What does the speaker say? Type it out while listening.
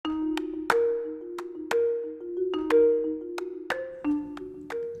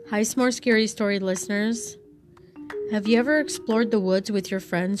Hi, S'more Scary Story listeners. Have you ever explored the woods with your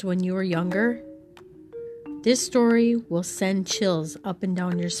friends when you were younger? This story will send chills up and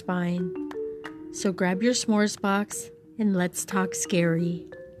down your spine. So grab your s'mores box and let's talk scary.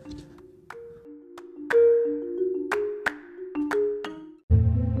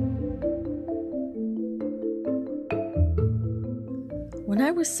 When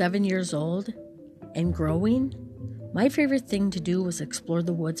I was 7 years old and growing, my favorite thing to do was explore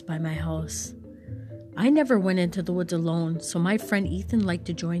the woods by my house. I never went into the woods alone, so my friend Ethan liked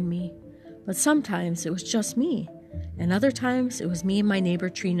to join me. But sometimes it was just me, and other times it was me and my neighbor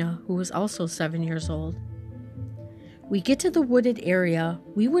Trina, who was also 7 years old. We'd get to the wooded area,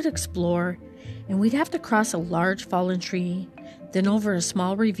 we would explore, and we'd have to cross a large fallen tree, then over a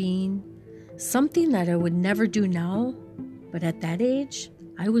small ravine, something that I would never do now, but at that age,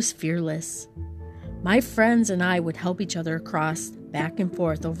 I was fearless. My friends and I would help each other across, back and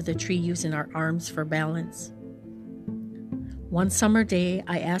forth over the tree using our arms for balance. One summer day,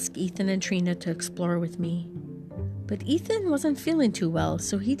 I asked Ethan and Trina to explore with me. But Ethan wasn't feeling too well,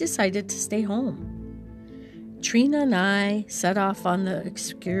 so he decided to stay home. Trina and I set off on the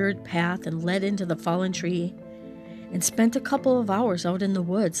obscured path and led into the fallen tree and spent a couple of hours out in the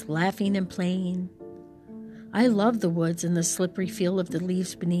woods laughing and playing. I loved the woods and the slippery feel of the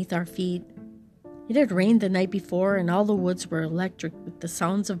leaves beneath our feet. It had rained the night before, and all the woods were electric with the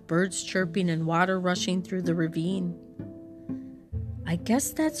sounds of birds chirping and water rushing through the ravine. I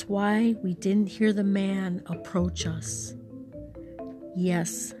guess that's why we didn't hear the man approach us.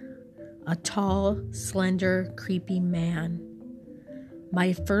 Yes, a tall, slender, creepy man.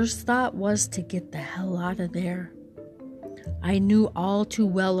 My first thought was to get the hell out of there. I knew all too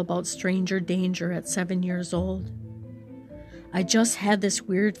well about stranger danger at 7 years old. I just had this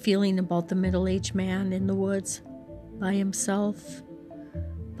weird feeling about the middle-aged man in the woods by himself.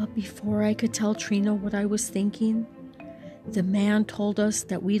 But before I could tell Trina what I was thinking, the man told us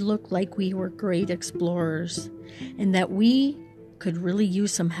that we looked like we were great explorers and that we could really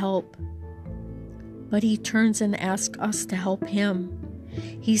use some help. But he turns and asks us to help him.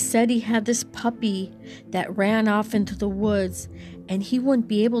 He said he had this puppy that ran off into the woods and he wouldn't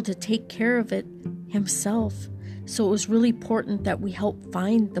be able to take care of it himself. So it was really important that we help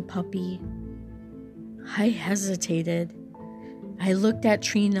find the puppy. I hesitated. I looked at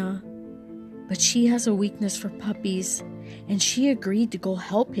Trina, but she has a weakness for puppies, and she agreed to go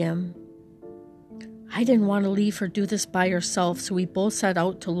help him. I didn't want to leave her do this by herself, so we both set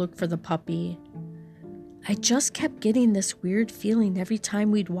out to look for the puppy. I just kept getting this weird feeling every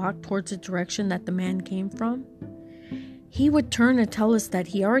time we'd walk towards the direction that the man came from. He would turn and tell us that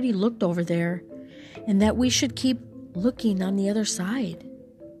he already looked over there, and that we should keep looking on the other side.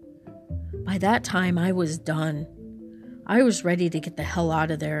 By that time, I was done. I was ready to get the hell out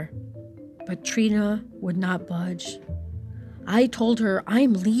of there. But Trina would not budge. I told her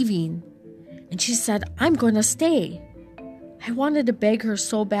I'm leaving, and she said I'm going to stay. I wanted to beg her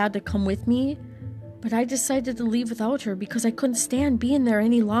so bad to come with me, but I decided to leave without her because I couldn't stand being there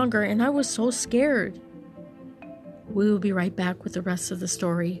any longer, and I was so scared. We will be right back with the rest of the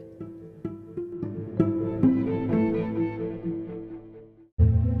story.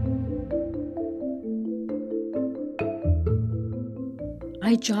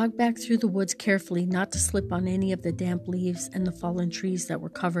 I jogged back through the woods carefully not to slip on any of the damp leaves and the fallen trees that were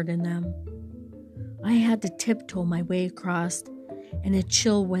covered in them. I had to tiptoe my way across, and a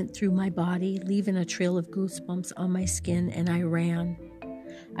chill went through my body, leaving a trail of goosebumps on my skin, and I ran.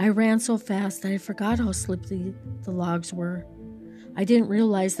 I ran so fast that I forgot how slippery the logs were. I didn't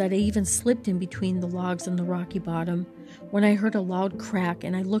realize that I even slipped in between the logs and the rocky bottom when I heard a loud crack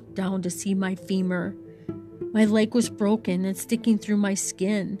and I looked down to see my femur. My leg was broken and sticking through my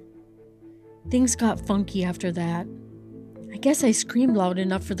skin. Things got funky after that. I guess I screamed loud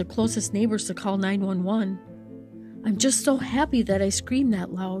enough for the closest neighbors to call 911. I'm just so happy that I screamed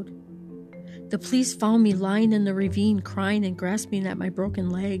that loud. The police found me lying in the ravine crying and grasping at my broken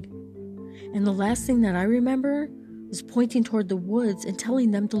leg. And the last thing that I remember was pointing toward the woods and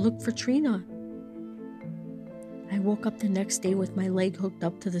telling them to look for Trina. I woke up the next day with my leg hooked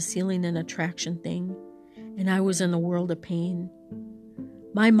up to the ceiling in a traction thing, and I was in a world of pain.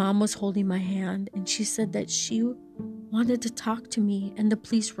 My mom was holding my hand, and she said that she wanted to talk to me, and the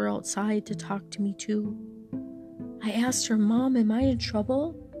police were outside to talk to me too. I asked her, "Mom, am I in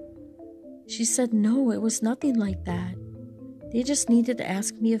trouble?" She said, "No, it was nothing like that. They just needed to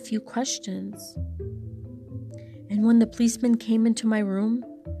ask me a few questions." And when the policeman came into my room,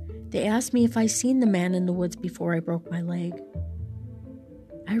 they asked me if I seen the man in the woods before I broke my leg.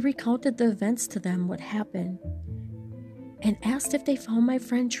 I recounted the events to them, what happened. and asked if they found my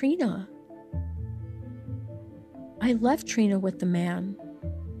friend Trina. I left Trina with the man,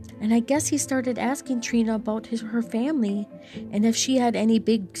 and I guess he started asking Trina about her family and if she had any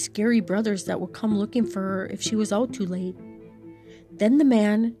big scary brothers that would come looking for her if she was out too late. Then the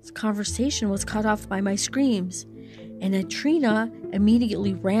man's conversation was cut off by my screams, and Trina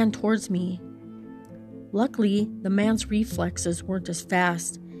immediately ran towards me. Luckily, the man's reflexes weren't as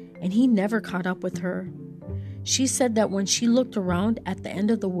fast, and he never caught up with her. She said that when she looked around at the end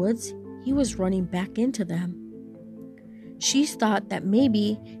of the woods, he was running back into them. She thought that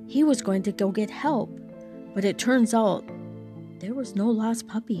maybe he was going to go get help, but it turns out there was no lost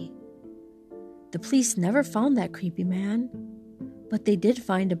puppy. The police never found that creepy man, but they did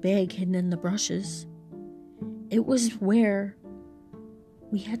find a bag hidden in the bushes. It was where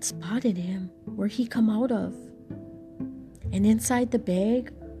we had spotted him, where he come out of. And inside the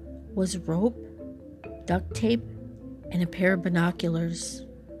bag was rope, duct tape, and a pair of binoculars.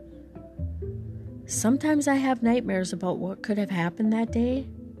 Sometimes I have nightmares about what could have happened that day.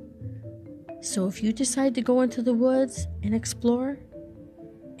 So if you decide to go into the woods and explore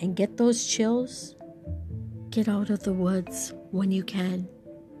and get those chills, get out of the woods when you can.